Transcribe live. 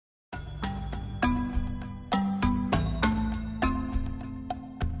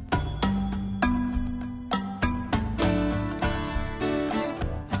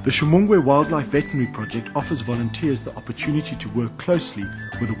The Shimongwe Wildlife Veterinary Project offers volunteers the opportunity to work closely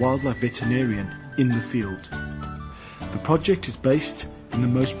with a wildlife veterinarian in the field. The project is based in the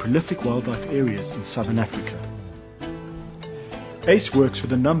most prolific wildlife areas in southern Africa. ACE works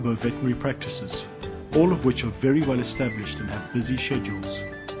with a number of veterinary practices, all of which are very well established and have busy schedules.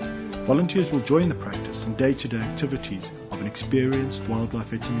 Volunteers will join the practice and day-to-day activities of an experienced wildlife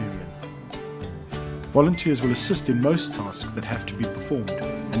veterinarian. Volunteers will assist in most tasks that have to be performed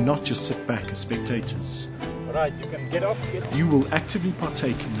and not just sit back as spectators. Right, you can get off. You will actively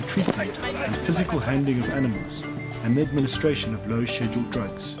partake in the treatment and physical handling of animals and the administration of low-scheduled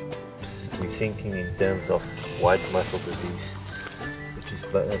drugs. We're thinking in terms of white muscle disease, which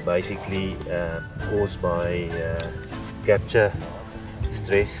is basically caused by capture,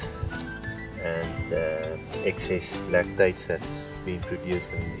 stress and excess lactates that's being produced,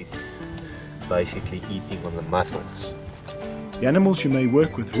 and it's basically eating on the muscles. The animals you may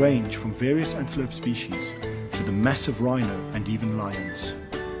work with range from various antelope species to the massive rhino and even lions.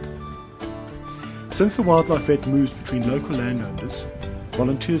 Since the wildlife vet moves between local landowners,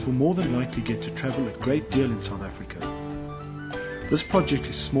 volunteers will more than likely get to travel a great deal in South Africa. This project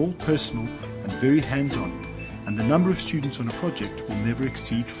is small, personal and very hands-on, and the number of students on a project will never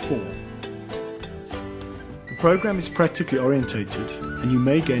exceed 4. The program is practically orientated, and you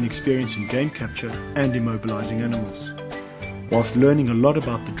may gain experience in game capture and immobilizing animals, whilst learning a lot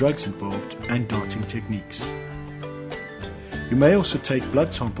about the drugs involved and darting techniques. You may also take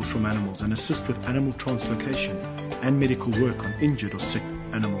blood samples from animals and assist with animal translocation and medical work on injured or sick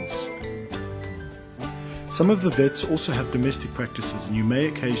animals. Some of the vets also have domestic practices, and you may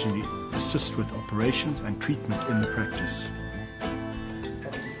occasionally assist with operations and treatment in the practice.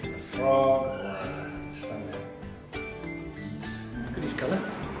 Look at his colour.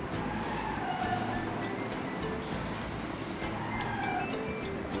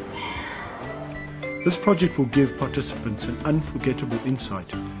 This project will give participants an unforgettable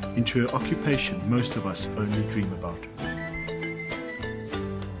insight into an occupation most of us only dream about.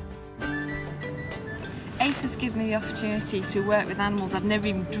 ACE has given me the opportunity to work with animals I've never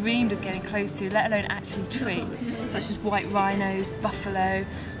even dreamed of getting close to, let alone actually treat, such as white rhinos, buffalo,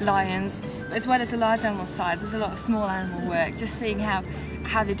 lions, but as well as the large animal side, there's a lot of small animal work, just seeing how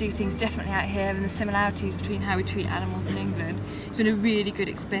they do things differently out here and the similarities between how we treat animals in England. It's been a really good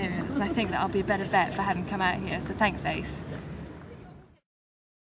experience, and I think that I'll be a better vet for having come out here, so thanks ACE.